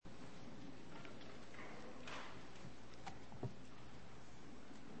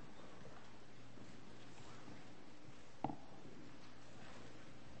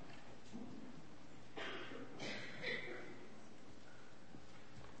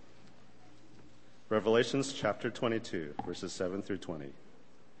Revelations chapter 22, verses 7 through 20.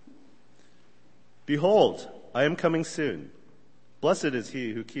 Behold, I am coming soon. Blessed is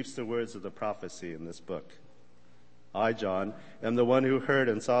he who keeps the words of the prophecy in this book. I, John, am the one who heard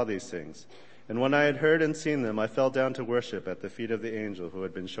and saw these things. And when I had heard and seen them, I fell down to worship at the feet of the angel who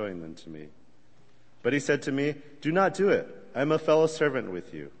had been showing them to me. But he said to me, do not do it. I am a fellow servant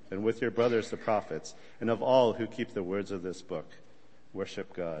with you, and with your brothers the prophets, and of all who keep the words of this book.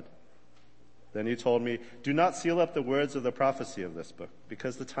 Worship God. Then he told me, do not seal up the words of the prophecy of this book,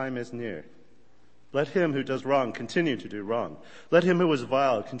 because the time is near. Let him who does wrong continue to do wrong. Let him who is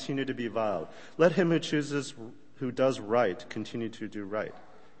vile continue to be vile. Let him who does right continue to do right.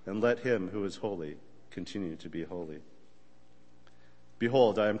 And let him who is holy continue to be holy.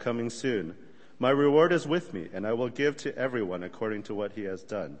 Behold, I am coming soon. My reward is with me, and I will give to everyone according to what he has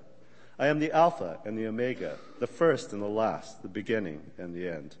done. I am the Alpha and the Omega, the first and the last, the beginning and the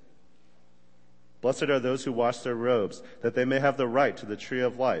end. Blessed are those who wash their robes, that they may have the right to the tree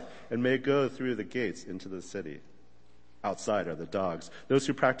of life and may go through the gates into the city. Outside are the dogs, those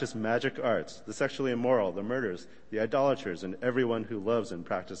who practice magic arts, the sexually immoral, the murderers, the idolaters, and everyone who loves and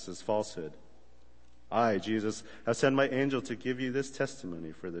practices falsehood. I, Jesus, have sent my angel to give you this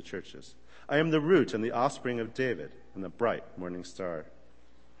testimony for the churches. I am the root and the offspring of David and the bright morning star.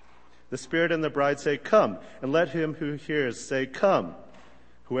 The Spirit and the bride say, come, and let him who hears say, come.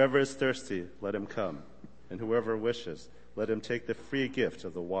 Whoever is thirsty, let him come, and whoever wishes, let him take the free gift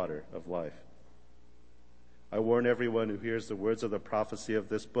of the water of life. I warn everyone who hears the words of the prophecy of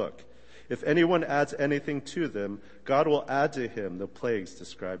this book. If anyone adds anything to them, God will add to him the plagues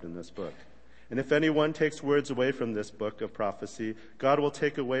described in this book. And if anyone takes words away from this book of prophecy, God will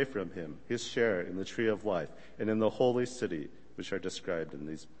take away from him his share in the tree of life and in the holy city, which are described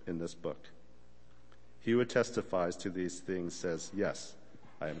in this book. He who testifies to these things says, yes,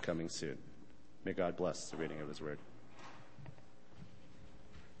 I am coming soon. May God bless the reading of his word.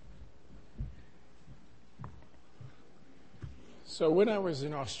 So when I was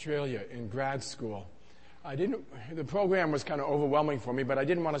in Australia in grad school, the program was kind of overwhelming for me, but I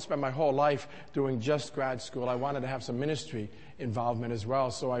didn't want to spend my whole life doing just grad school. I wanted to have some ministry involvement as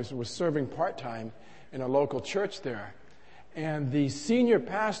well. So I was serving part-time in a local church there. And the senior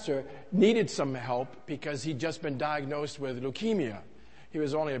pastor needed some help because he'd just been diagnosed with leukemia. He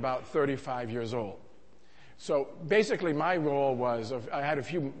was only about 35 years old. So basically my role was, I had a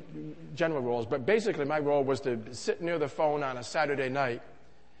few general roles, but basically my role was to sit near the phone on a Saturday night.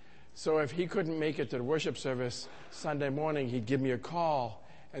 So if he couldn't make it to the worship service Sunday morning, he'd give me a call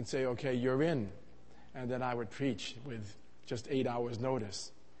and say, okay, you're in. And then I would preach with just 8 hours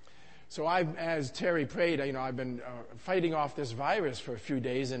notice. So as Terry prayed, I've been fighting off this virus for a few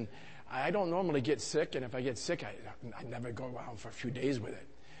days, and I don't normally get sick, and if I get sick, I never go around for a few days with it.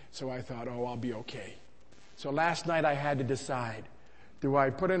 So I thought, I'll be okay. So last night I had to decide, do I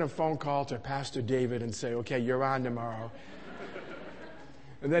put in a phone call to Pastor David and say, okay, you're on tomorrow?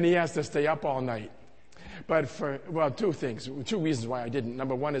 And then he has to stay up all night. But two reasons why I didn't.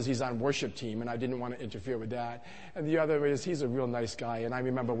 Number one is he's on worship team, and I didn't want to interfere with that. And the other is he's a real nice guy, and I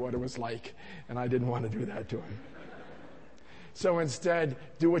remember what it was like, and I didn't want to do that to him. So instead,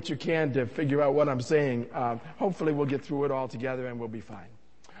 do what you can to figure out what I'm saying. Hopefully we'll get through it all together and we'll be fine.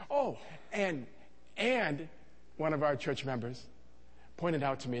 Oh, and one of our church members pointed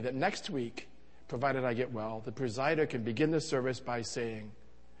out to me that next week, provided I get well, the presider can begin the service by saying,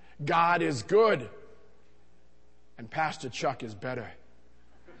 God is good, and Pastor Chuck is better.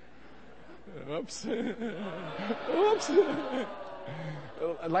 Oops. Oops.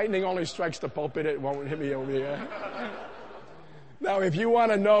 Lightning only strikes the pulpit, it won't hit me over here. Now, if you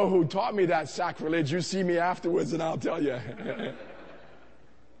want to know who taught me that sacrilege, you see me afterwards and I'll tell you.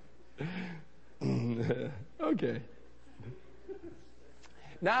 Okay.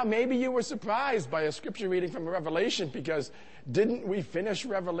 Now, maybe you were surprised by a scripture reading from Revelation, because didn't we finish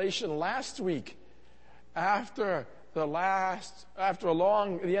Revelation last week after the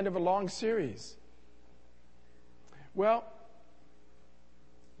end of a long series? Well,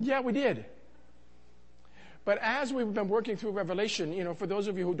 yeah, we did. But as we've been working through Revelation, for those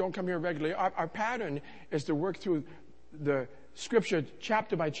of you who don't come here regularly, our pattern is to work through the scripture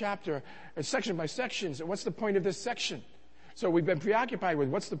chapter by chapter and section by section. So what's the point of this section? So we've been preoccupied with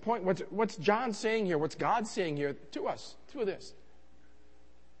what's the point, what's John saying here, what's God saying here to us through this.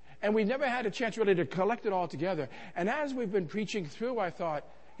 And we never had a chance really to collect it all together. And as we've been preaching through, I thought,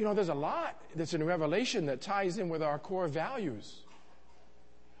 there's a lot that's in Revelation that ties in with our core values.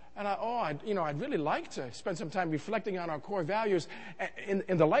 And I'd really like to spend some time reflecting on our core values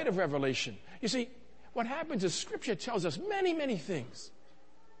in the light of Revelation. You see, what happens is Scripture tells us many, many things.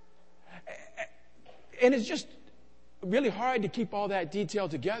 And it's just really hard to keep all that detail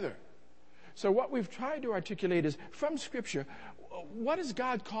together. So what we've tried to articulate is, from Scripture, what is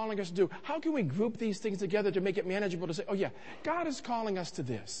God calling us to do? How can we group these things together to make it manageable to say, oh yeah, God is calling us to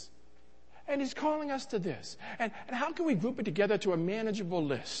this. And He's calling us to this. And how can we group it together to a manageable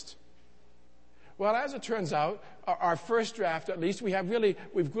list? Well, as it turns out, our first draft, at least,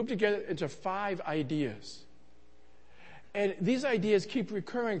 we've grouped together into 5 ideas. And these ideas keep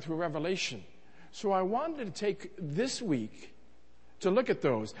recurring through Revelation. So I wanted to take this week to look at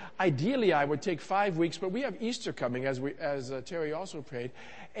those. Ideally, I would take 5 weeks, but we have Easter coming, as Terry also prayed.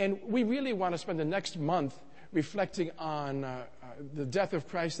 And we really want to spend the next month reflecting on the death of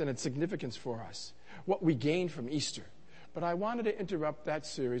Christ and its significance for us, what we gained from Easter. But I wanted to interrupt that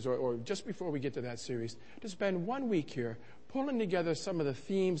series, or just before we get to that series, to spend 1 week here pulling together some of the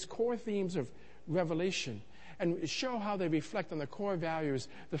themes, core themes of Revelation, and show how they reflect on the core values,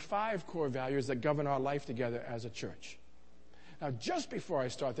 the 5 core values that govern our life together as a church. Now, just before I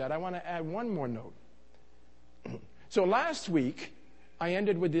start that, I want to add one more note. So last week, I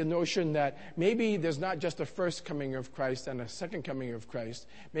ended with the notion that maybe there's not just a first coming of Christ and a second coming of Christ.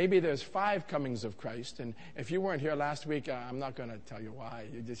 Maybe there's 5 comings of Christ. And if you weren't here last week, I'm not going to tell you why.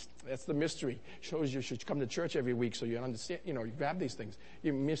 That's the mystery. Shows you should come to church every week so you understand, you grab these things.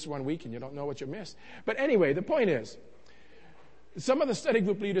 You miss 1 week and you don't know what you missed. But anyway, the point is, some of the study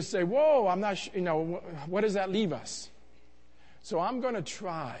group leaders say, whoa, I'm not, what does that leave us? So I'm going to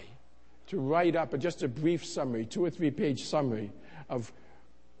try to write up just a brief summary, 2 or 3 page summary of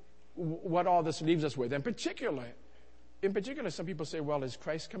what all this leaves us with. In particular, some people say, well, is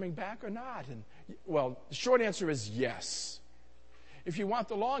Christ coming back or not? And well, the short answer is yes. If you want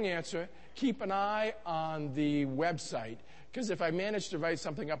the long answer, keep an eye on the website, because if I manage to write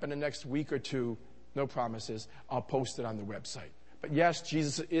something up in the next week or 2, no promises, I'll post it on the website. But yes,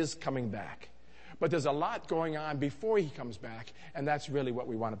 Jesus is coming back. But there's a lot going on before He comes back, and that's really what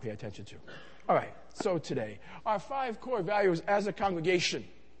we want to pay attention to. All right, so today, our 5 core values as a congregation.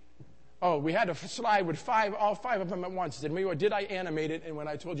 Oh, we had a slide with all 5 of them at once, didn't we? Or did I animate it? And when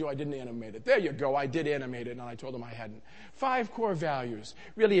I told you I didn't animate it, there you go, I did animate it, and I told them I hadn't. 5 core values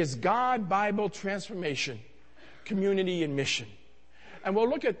really is God, Bible, transformation, community, and mission. And we'll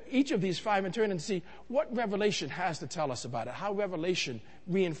look at each of these 5 in turn and see what Revelation has to tell us about it, how Revelation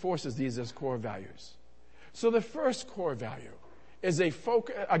reinforces these as core values. So the first core value is a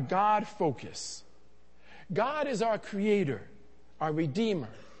God focus. God is our creator, our redeemer,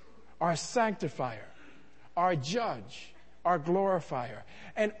 our sanctifier, our judge, our glorifier.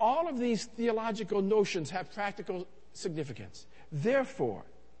 And all of these theological notions have practical significance. Therefore,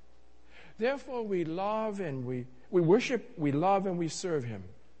 we love and we worship, we love, and we serve Him.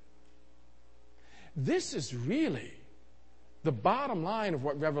 This is really the bottom line of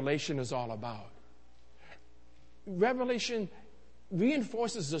what Revelation is all about. Revelation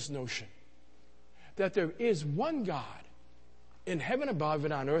reinforces this notion that there is one God in heaven above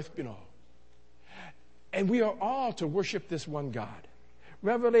and on earth below. And we are all to worship this one God.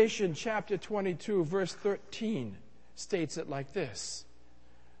 Revelation chapter 22, verse 13 states it like this.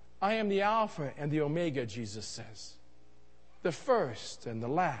 I am the Alpha and the Omega, Jesus says. The first and the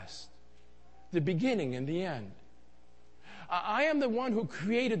last. The beginning and the end. I am the one who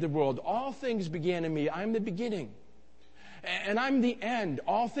created the world. All things began in me. I'm the beginning. And I'm the end.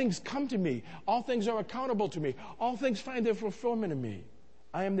 All things come to me. All things are accountable to me. All things find their fulfillment in me.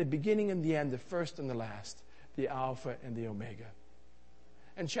 I am the beginning and the end, the first and the last, the Alpha and the Omega.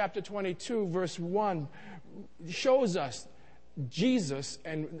 And chapter 22, verse 1 shows us Jesus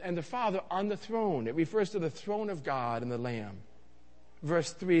and the Father on the throne. It refers to the throne of God and the Lamb.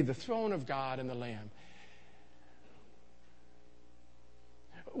 Verse 3, the throne of God and the Lamb.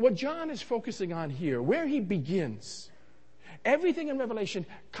 What John is focusing on here, where he begins, everything in Revelation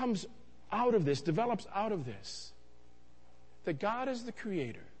comes out of this, develops out of this. That God is the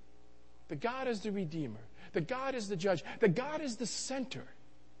creator. That God is the redeemer. That God is the judge. That God is the center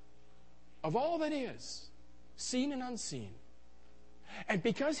of all that is, seen and unseen. And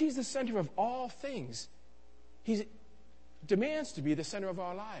because He's the center of all things, He demands to be the center of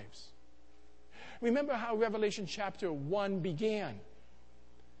our lives. Remember how Revelation chapter 1 began.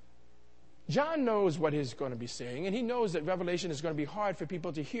 John knows what he's going to be saying, and he knows that Revelation is going to be hard for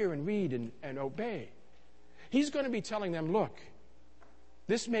people to hear and read and obey. He's going to be telling them, look,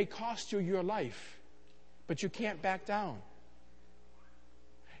 this may cost you your life, but you can't back down.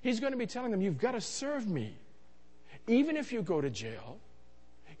 He's going to be telling them, you've got to serve me. Even if you go to jail,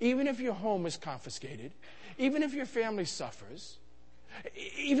 even if your home is confiscated, even if your family suffers,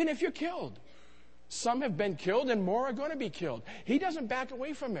 even if you're killed, Some have been killed and more are going to be killed. He doesn't back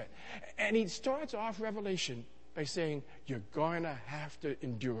away from it. And he starts off Revelation by saying, you're going to have to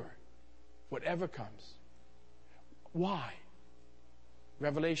endure whatever comes. Why?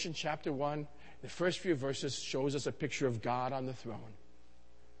 Revelation chapter 1, the first few verses shows us a picture of God on the throne.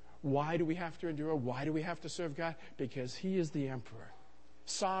 Why do we have to endure? Why do we have to serve God? Because he is the emperor,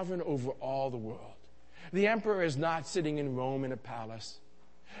 sovereign over all the world. The emperor is not sitting in Rome in a palace.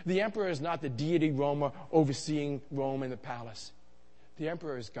 The emperor is not the deity Roma overseeing Rome in the palace. The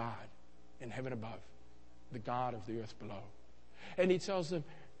emperor is God in heaven above, the God of the earth below. And he tells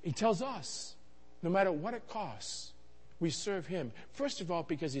us, no matter what it costs, we serve him. First of all,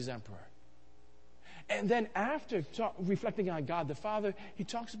 because he's emperor. And then after reflecting on God the Father, he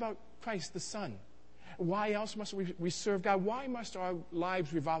talks about Christ the Son. Why else must we serve God? Why must our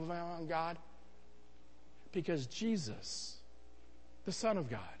lives revolve around God? Because Jesus, the Son of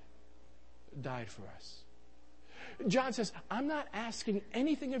God, died for us. John says, I'm not asking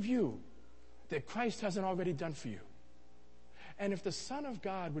anything of you that Christ hasn't already done for you. And if the Son of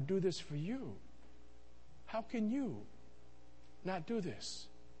God would do this for you, how can you not do this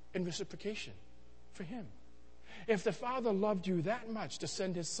in reciprocation for him? If the Father loved you that much to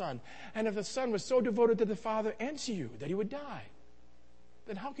send his Son, and if the Son was so devoted to the Father and to you that he would die,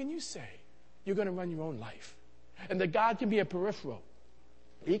 then how can you say you're going to run your own life? And that God can be a peripheral.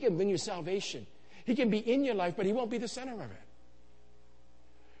 He can bring you salvation. He can be in your life, but he won't be the center of it.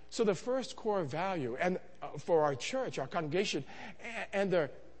 So the first core value and for our church, our congregation, and the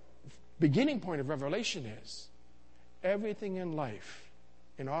beginning point of Revelation is everything in life,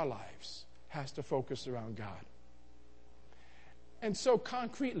 in our lives, has to focus around God. And so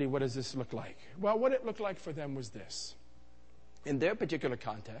concretely, what does this look like? Well, what it looked like for them was this. In their particular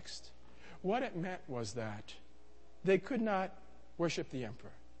context, what it meant was that they could not worship the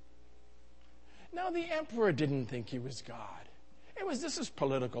emperor. Now, the emperor didn't think he was God. This is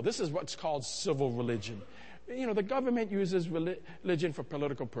political. This is what's called civil religion. You know, the government uses religion for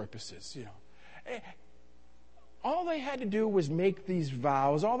political purposes, you know. All they had to do was make these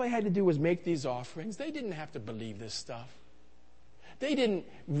vows. All they had to do was make these offerings. They didn't have to believe this stuff. They didn't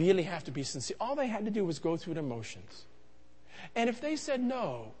really have to be sincere. All they had to do was go through the motions. And if they said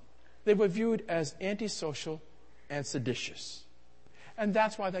no, they were viewed as antisocial and seditious. And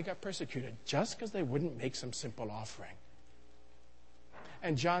that's why they got persecuted, just because they wouldn't make some simple offering.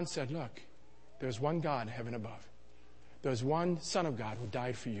 And John said, look, there's one God in heaven above. There's one Son of God who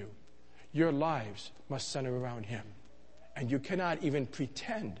died for you. Your lives must center around him. And you cannot even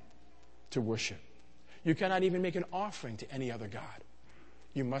pretend to worship. You cannot even make an offering to any other God.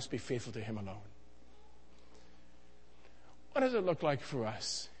 You must be faithful to him alone. What does it look like for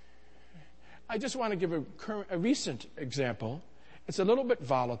us? I just want to give a recent example. It's a little bit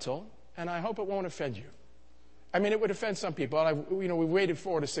volatile, and I hope it won't offend you. I mean, it would offend some people. We waited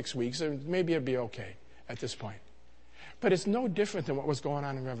 4 to 6 weeks, and maybe it'd be okay at this point. But it's no different than what was going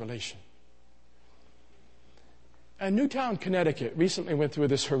on in Revelation. And Newtown, Connecticut recently went through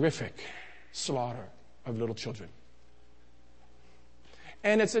this horrific slaughter of little children.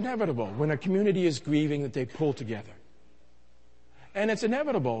 And it's inevitable when a community is grieving that they pull together. And it's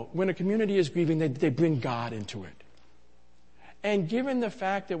inevitable when a community is grieving that they bring God into it. And given the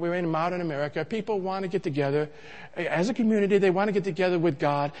fact that we're in modern America, people want to get together as a community. They want to get together with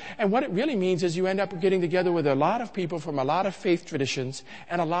God. And what it really means is you end up getting together with a lot of people from a lot of faith traditions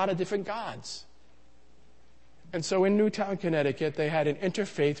and a lot of different gods. And so in Newtown, Connecticut, they had an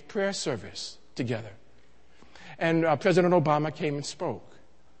interfaith prayer service together. And President Obama came and spoke.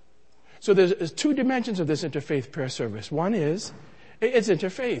 So there's 2 dimensions of this interfaith prayer service. One is, it's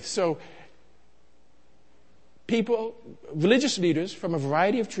interfaith. So people, religious leaders from a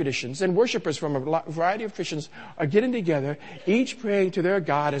variety of traditions and worshipers from a variety of traditions are getting together, each praying to their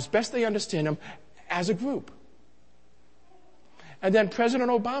God as best they understand him as a group. And then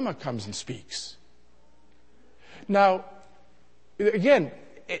President Obama comes and speaks. Now, again,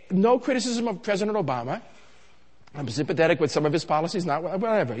 no criticism of President Obama. I'm sympathetic with some of his policies, not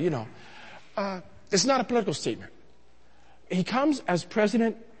whatever, you know. It's not a political statement. He comes as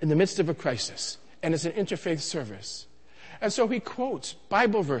president in the midst of a crisis, and it's an interfaith service. And so he quotes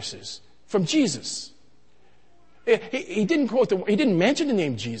Bible verses from Jesus. He didn't mention the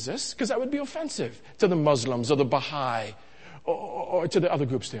name Jesus, because that would be offensive to the Muslims or the Baha'i or to the other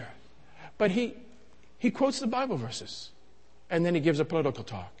groups there. But he quotes the Bible verses, and then he gives a political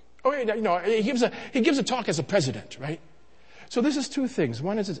talk. He gives a talk as a president, right? So this is 2 things.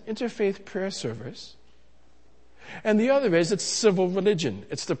 One is it's interfaith prayer service, and the other is it's civil religion.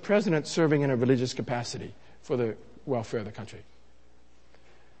 It's the president serving in a religious capacity for the welfare of the country.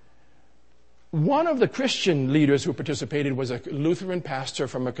 One of the Christian leaders who participated was a Lutheran pastor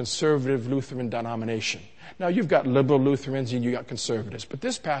from a conservative Lutheran denomination. Now, you've got liberal Lutherans and you've got conservatives, but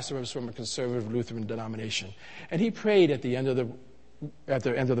this pastor was from a conservative Lutheran denomination. And he prayed at the end of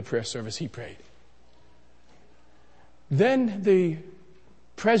the prayer service, he prayed. Then the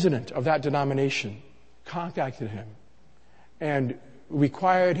president of that denomination contacted him and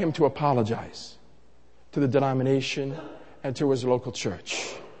required him to apologize to the denomination and to his local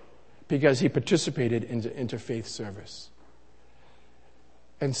church because he participated in the interfaith service.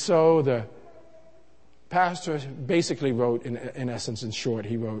 And so the pastor basically wrote, in essence, in short,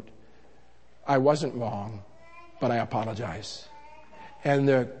 he wrote, "I wasn't wrong, but I apologize." And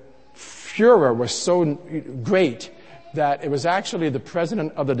the furor was so great that it was actually the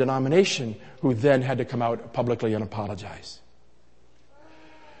president of the denomination who then had to come out publicly and apologize.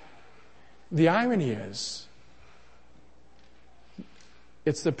 The irony is,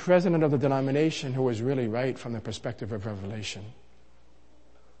 it's the president of the denomination who was really right from the perspective of Revelation.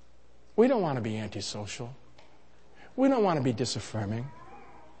 We don't want to be antisocial. We don't want to be disaffirming.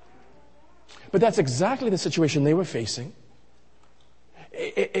 But that's exactly the situation they were facing.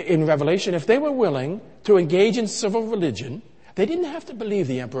 In Revelation, if they were willing to engage in civil religion, they didn't have to believe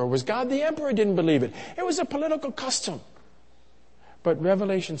the emperor was God. The emperor didn't believe it. It was a political custom. But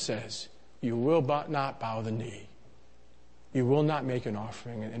Revelation says, you will not bow the knee. You will not make an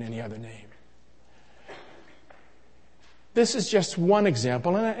offering in any other name. This is just one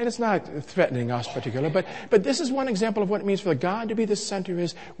example, and it's not threatening us particularly, but this is one example of what it means for God to be the center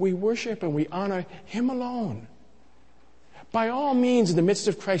is we worship and we honor Him alone. By all means, in the midst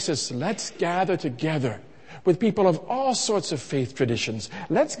of crisis, let's gather together with people of all sorts of faith traditions.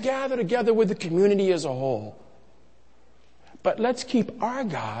 Let's gather together with the community as a whole. But let's keep our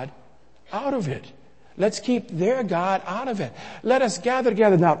God out of it. Let's keep their God out of it. Let us gather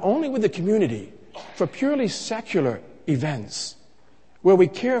together not only with the community for purely secular events, where we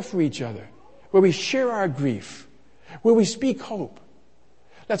care for each other, where we share our grief, where we speak hope.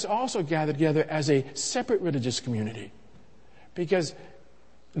 Let's also gather together as a separate religious community, because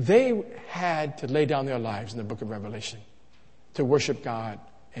they had to lay down their lives in the book of Revelation to worship God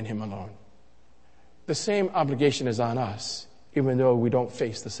and Him alone. The same obligation is on us, even though we don't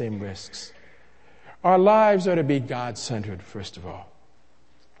face the same risks. Our lives are to be God-centered, first of all.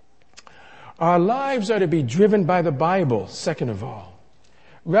 Our lives are to be driven by the Bible, second of all.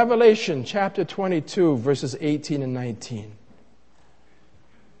 Revelation chapter 22, verses 18 and 19.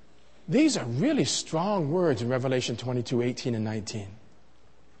 These are really strong words in Revelation 22, 18 and 19.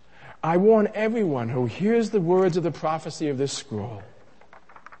 I warn everyone who hears the words of the prophecy of this scroll.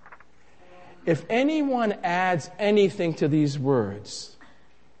 If anyone adds anything to these words,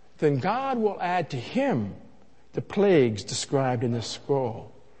 then God will add to him the plagues described in this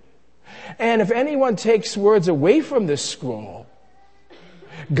scroll. And if anyone takes words away from this scroll,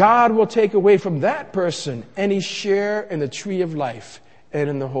 God will take away from that person any share in the tree of life and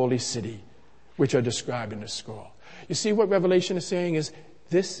in the holy city, which are described in the scroll. You see what Revelation is saying is,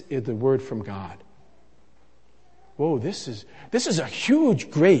 this is the word from God. Whoa, this is a huge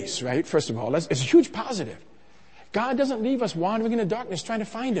grace, right? First of all, it's a huge positive. God doesn't leave us wandering in the darkness trying to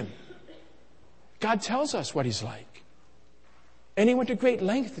find Him. God tells us what He's like. And He went to great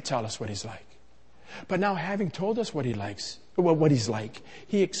length to tell us what He's like. But now, having told us what He's like,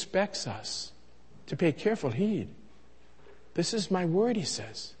 He expects us to pay careful heed. This is my word, He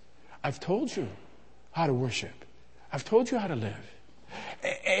says. I've told you how to worship. I've told you how to live.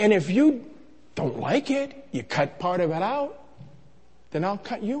 And if you don't like it, you cut part of it out, then I'll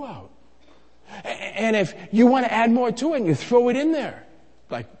cut you out. And if you want to add more to it and you throw it in there,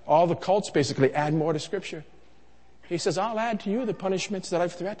 like all the cults basically add more to Scripture, He says, I'll add to you the punishments that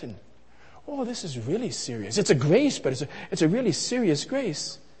I've threatened. Oh, this is really serious. It's a grace, but it's a really serious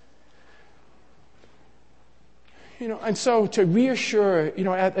grace. And so to reassure,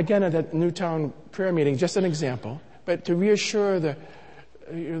 again at that Newtown prayer meeting, just an example, but to reassure the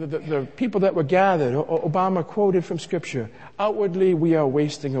people that were gathered, Obama quoted from Scripture, outwardly we are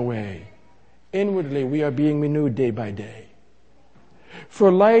wasting away. Inwardly we are being renewed day by day.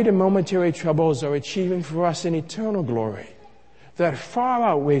 For light and momentary troubles are achieving for us an eternal glory that far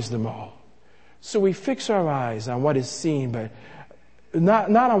outweighs them all. So we fix our eyes on what is seen, but not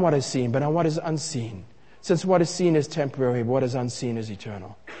on what is seen, but on what is unseen. Since what is seen is temporary, what is unseen is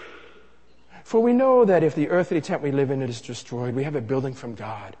eternal. For we know that if the earthly tent we live in is destroyed, we have a building from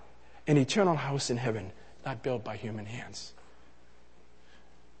God, an eternal house in heaven, not built by human hands.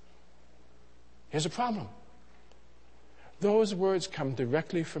 Here's a problem. Those words come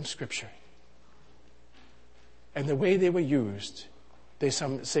directly from Scripture. And the way they were used they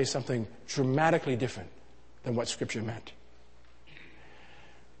say something dramatically different than what Scripture meant.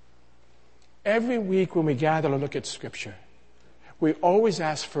 Every week when we gather to look at Scripture, we always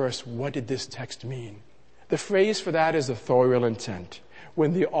ask first, what did this text mean? The phrase for that is authorial intent.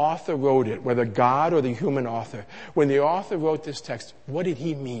 When the author wrote it, whether God or the human author, when the author wrote this text, what did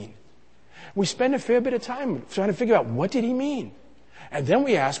he mean? We spend a fair bit of time trying to figure out, what did he mean? And then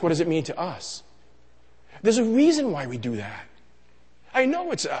we ask, what does it mean to us? There's a reason why we do that. I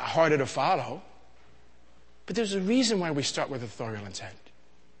know it's harder to follow, but there's a reason why we start with authorial intent.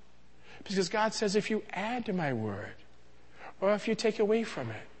 Because God says, if you add to my word, or if you take away from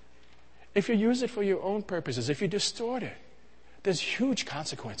it, if you use it for your own purposes, if you distort it, there's huge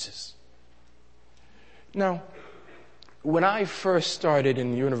consequences. Now, when I first started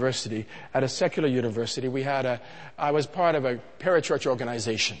in university, at a secular university, I was part of a parachurch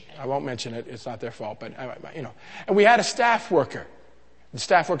organization. I won't mention it, it's not their fault, but, And we had a staff worker. The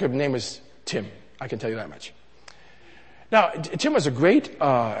staff worker's name was Tim, I can tell you that much. Now, Tim was a great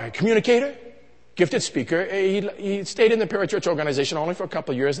communicator, gifted speaker. He stayed in the parachurch organization only for a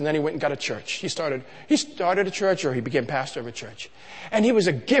couple of years, and then he went and got a church. He started a church, or he became pastor of a church. And he was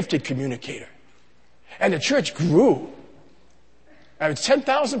a gifted communicator. And the church grew.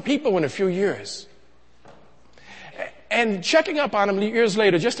 10,000 people in a few years. And checking up on him years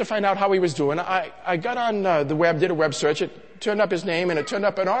later, just to find out how he was doing, I got on the web, did a web search. It turned up his name, and it turned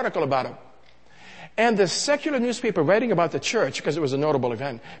up an article about him. And the secular newspaper writing about the church, because it was a notable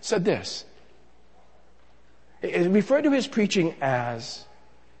event, said this. It referred to his preaching as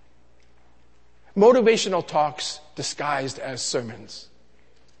motivational talks disguised as sermons.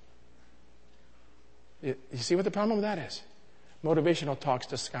 You see what the problem with that is? Motivational talks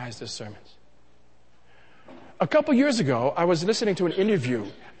disguised as sermons. A couple years ago, I was listening to an interview.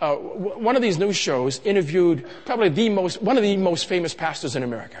 One of these news shows interviewed probably one of the most famous pastors in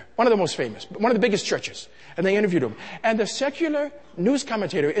America. One of the most famous. One of the biggest churches. And they interviewed him. And the secular news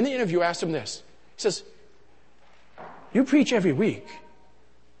commentator in the interview asked him this. He says, you preach every week,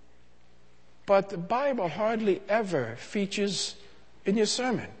 but the Bible hardly ever features in your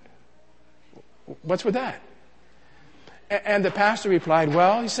sermon. What's with that? And the pastor replied,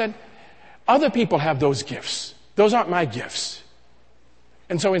 well, he said, other people have those gifts. Those aren't my gifts.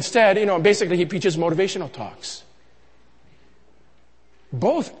 And so instead, basically he preaches motivational talks.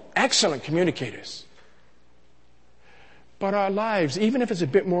 Both excellent communicators. But our lives, even if it's a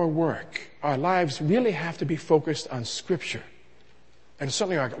bit more work, our lives really have to be focused on Scripture. And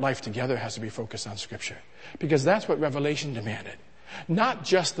certainly our life together has to be focused on Scripture. Because that's what Revelation demanded. Not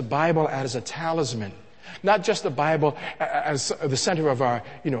just the Bible as a talisman. Not just the Bible as the center of our,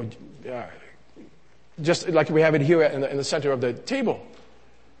 just like we have it here in the center of the table.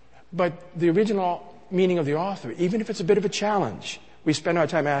 But the original meaning of the author, even if it's a bit of a challenge, we spend our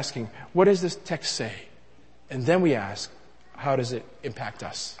time asking, what does this text say? And then we ask, how does it impact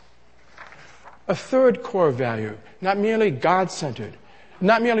us? A third core value, not merely God-centered,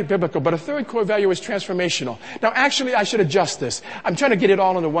 not merely biblical, but a third core value is transformational. Now, actually, I should adjust this. I'm trying to get it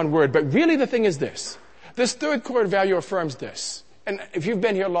all into one word, but really the thing is this. This third core value affirms this. And if you've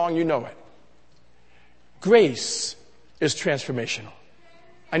been here long, you know it. Grace is transformational.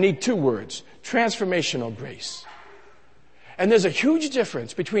 I need two words. Transformational grace. And there's a huge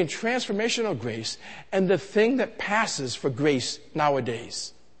difference between transformational grace and the thing that passes for grace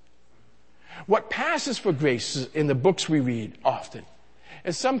nowadays. What passes for grace in the books we read often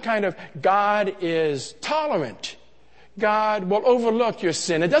is some kind of God is tolerant. God will overlook your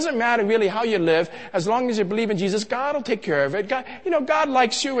sin. It doesn't matter really how you live. As long as you believe in Jesus, God will take care of it. God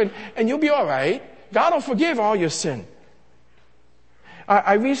likes you and you'll be all right. God will forgive all your sin.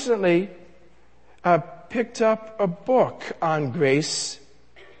 I recently picked up a book on grace,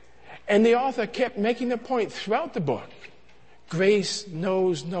 and the author kept making the point throughout the book. Grace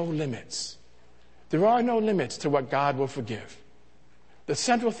knows no limits. There are no limits to what God will forgive. The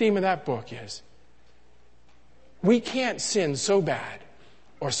central theme of that book is, we can't sin so bad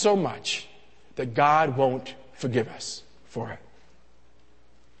or so much that God won't forgive us for it.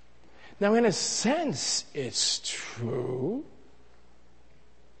 Now, in a sense, it's true,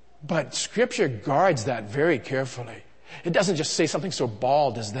 but Scripture guards that very carefully. It doesn't just say something so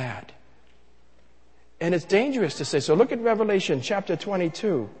bald as that. And it's dangerous to say so. Look at Revelation chapter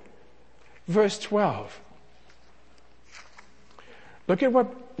 22, verse 12. Look at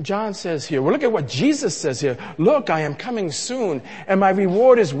what John says here. Well, look at what Jesus says here. Look, I am coming soon, and my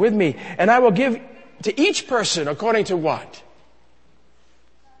reward is with me, and I will give to each person according to what?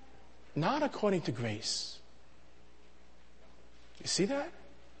 Not according to grace. You see that?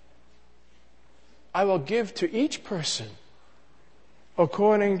 I will give to each person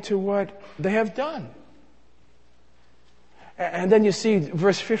according to what they have done. And then you see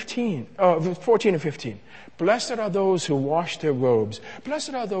verse 14 and 15. Blessed are those who wash their robes.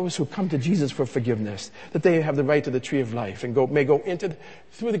 Blessed are those who come to Jesus for forgiveness, that they have the right to the tree of life and may go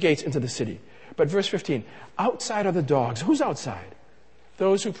through the gates into the city. But verse 15, outside are the dogs. Who's outside?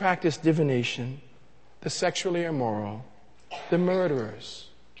 Those who practice divination, the sexually immoral, the murderers,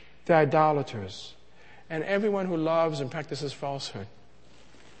 the idolaters, and everyone who loves and practices falsehood.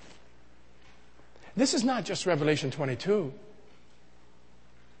 This is not just Revelation 22.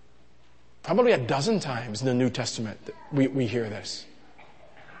 Probably a dozen times in the New Testament we hear this.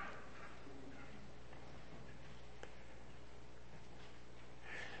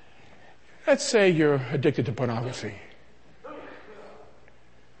 Let's say you're addicted to pornography.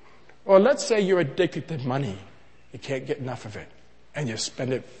 Or let's say you're addicted to money. You can't get enough of it. And you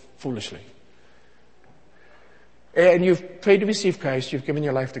spend it foolishly. And you've prayed to receive Christ. You've given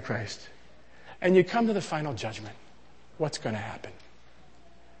your life to Christ. And you come to the final judgment. What's going to happen?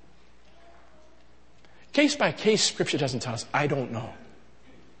 Case by case, Scripture doesn't tell us. I don't know.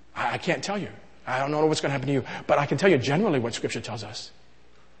 I can't tell you. I don't know what's going to happen to you. But I can tell you generally what Scripture tells us.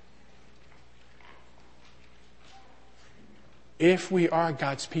 If we are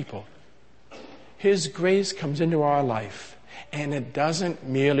God's people, His grace comes into our life, and it doesn't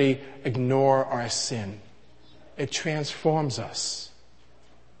merely ignore our sin. It transforms us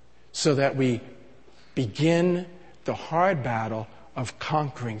so that we begin the hard battle of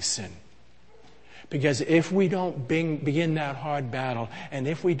conquering sin. Because if we don't begin that hard battle, and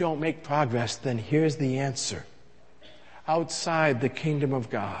if we don't make progress, then here's the answer. Outside the kingdom of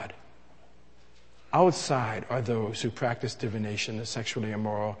God, outside are those who practice divination, the sexually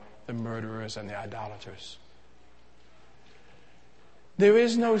immoral, the murderers, and the idolaters. There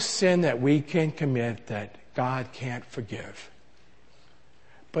is no sin that we can commit that God can't forgive.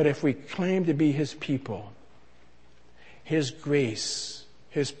 But if we claim to be His people, His grace,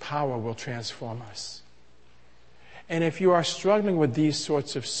 His power will transform us. And if you are struggling with these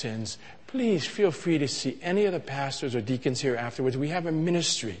sorts of sins, please feel free to see any of the pastors or deacons here afterwards. We have a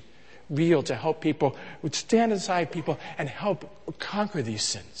ministry real to help people, would stand aside people and help conquer these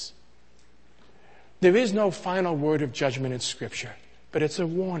sins. There is no final word of judgment in Scripture, but it's a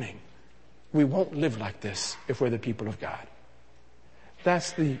warning. We won't live like this if we're the people of God.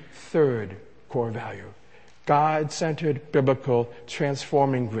 That's the third core value. God-centered, biblical,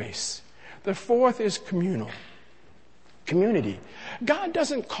 transforming grace. The fourth is communal. Community. God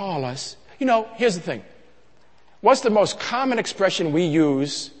doesn't call us. Here's the thing. What's the most common expression we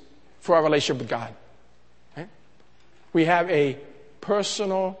use for our relationship with God? Right? We have a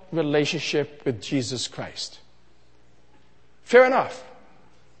personal relationship with Jesus Christ. Fair enough.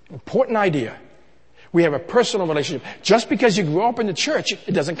 Important idea. We have a personal relationship. Just because you grew up in the church,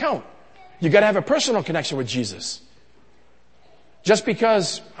 it doesn't count. You got to have a personal connection with Jesus. Just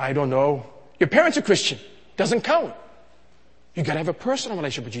because, your parents are Christian, doesn't count. You got to have a personal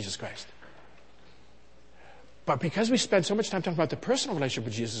relationship with Jesus Christ. But because we spend so much time talking about the personal relationship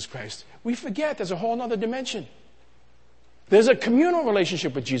with Jesus Christ, we forget there's a whole other dimension. There's a communal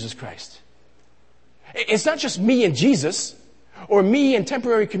relationship with Jesus Christ. It's not just me and Jesus, or me in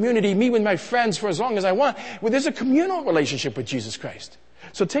temporary community, me with my friends for as long as I want. Well, there's a communal relationship with Jesus Christ.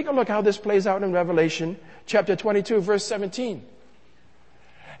 So take a look how this plays out in Revelation chapter 22, verse 17.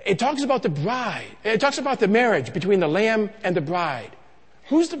 It talks about the bride. It talks about the marriage between the Lamb and the bride.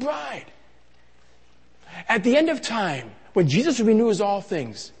 Who's the bride? At the end of time, when Jesus renews all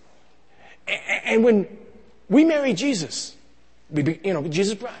things, and when we marry Jesus,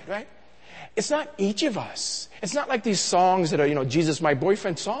 Jesus' bride, right? It's not each of us. It's not like these songs that are, Jesus, my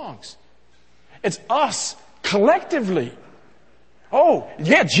boyfriend songs. It's us collectively. Oh,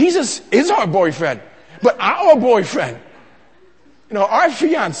 yeah, Jesus is our boyfriend, but our boyfriend, our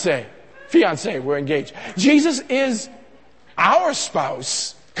fiance, we're engaged. Jesus is our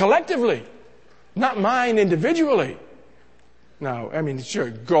spouse collectively, not mine individually. No, sure,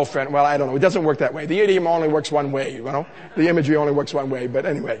 girlfriend, well, I don't know. It doesn't work that way. The idiom only works one way, The imagery only works one way, but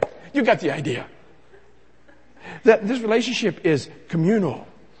anyway, you got the idea. That this relationship is communal,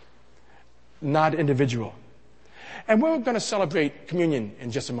 not individual. And we're going to celebrate communion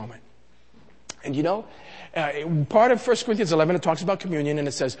in just a moment. And part of 1 Corinthians 11, it talks about communion, and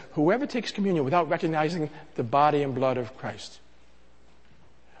it says, whoever takes communion without recognizing the body and blood of Christ.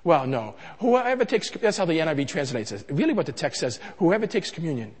 Well, no. Whoever takes, that's how the NIV translates it. Really what the text says, whoever takes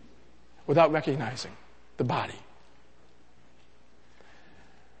communion without recognizing the body.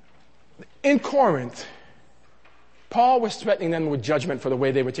 In Corinth, Paul was threatening them with judgment for the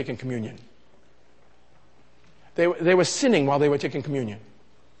way they were taking communion. They were sinning while they were taking communion.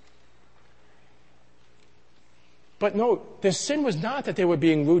 But no, their sin was not that they were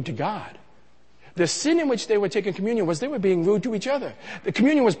being rude to God. The sin in which they were taking communion was they were being rude to each other. The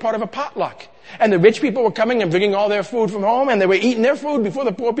communion was part of a potluck. And the rich people were coming and bringing all their food from home, and they were eating their food before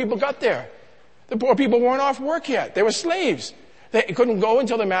the poor people got there. The poor people weren't off work yet. They were slaves. They couldn't go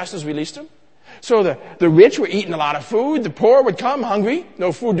until their masters released them. So the rich were eating a lot of food. The poor would come hungry,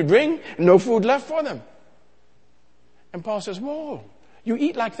 no food to bring, and no food left for them. And Paul says, whoa, you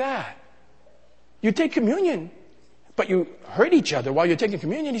eat like that. You take communion, but you hurt each other while you're taking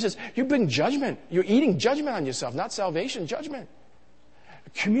communion. He says, you bring judgment. You're eating judgment on yourself, not salvation, judgment. A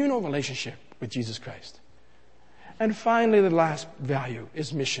communal relationship with Jesus Christ. And finally, the last value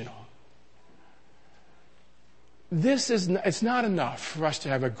is missional. It's not enough for us to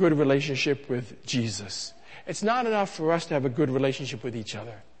have a good relationship with Jesus. It's not enough for us to have a good relationship with each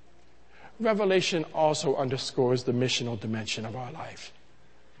other. Revelation also underscores the missional dimension of our life.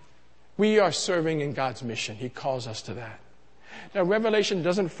 We are serving in God's mission. He calls us to that. Now, Revelation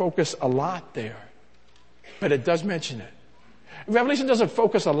doesn't focus a lot there, but it does mention it. Revelation doesn't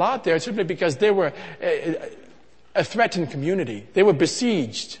focus a lot there simply because they were a threatened community. They were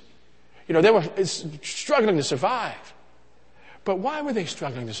besieged. They were struggling to survive. But why were they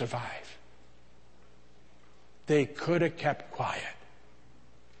struggling to survive? They could have kept quiet.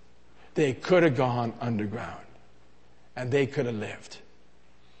 They could have gone underground. And they could have lived.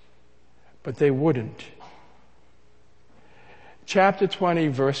 But they wouldn't. Chapter 20,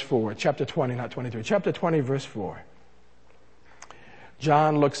 verse 4. Chapter 20, not 23. Chapter 20, verse 4.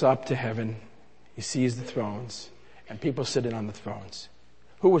 John looks up to heaven. He sees the thrones and people sitting on the thrones.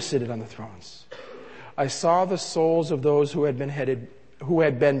 Who was seated on the thrones? I saw the souls of those who had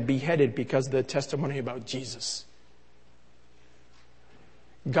been beheaded because of their testimony about Jesus.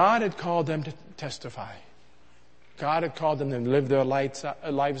 God had called them to testify. God had called them to live their lives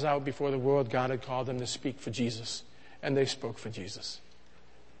out before the world. God had called them to speak for Jesus. And they spoke for Jesus.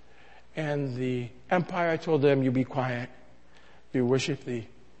 And the empire told them, you be quiet. You worship the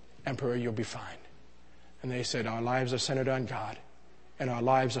emperor, you'll be fine. And they said, our lives are centered on God. And our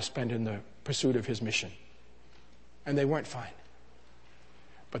lives are spent in the pursuit of his mission. And they weren't fine.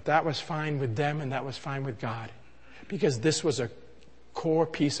 But that was fine with them and that was fine with God. Because this was a core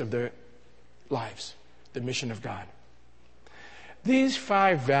piece of their lives, the mission of God. These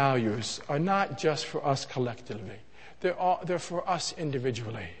 5 values are not just for us collectively. They're for us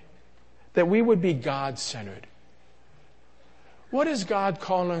individually. That we would be God-centered. What is God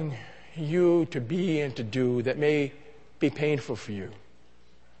calling you to be and to do that may be painful for you?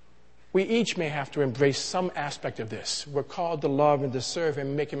 We each may have to embrace some aspect of this. We're called to love and to serve Him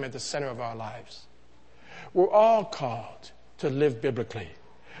and make Him at the center of our lives. We're all called to live biblically.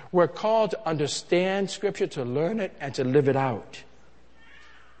 We're called to understand Scripture, to learn it, and to live it out.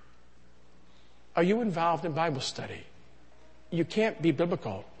 Are you involved in Bible study? You can't be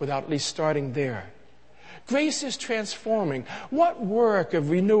biblical without at least starting there. Grace is transforming. What work of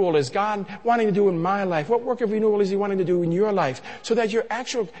renewal is God wanting to do in my life? What work of renewal is He wanting to do in your life so that your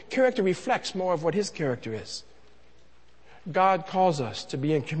actual character reflects more of what His character is? God calls us to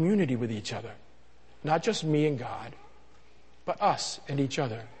be in community with each other. Not just me and God, but us and each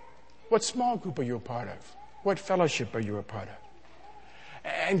other. What small group are you a part of? What fellowship are you a part of?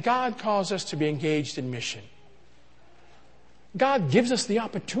 And God calls us to be engaged in mission. God gives us the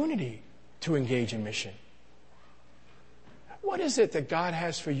opportunity to engage in mission. What is it that God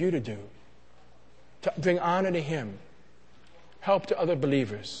has for you to do to bring honor to Him, help to other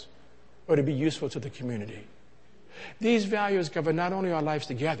believers, or to be useful to the community? These values govern not only our lives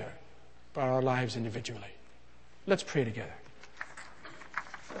together, but our lives individually. Let's pray together.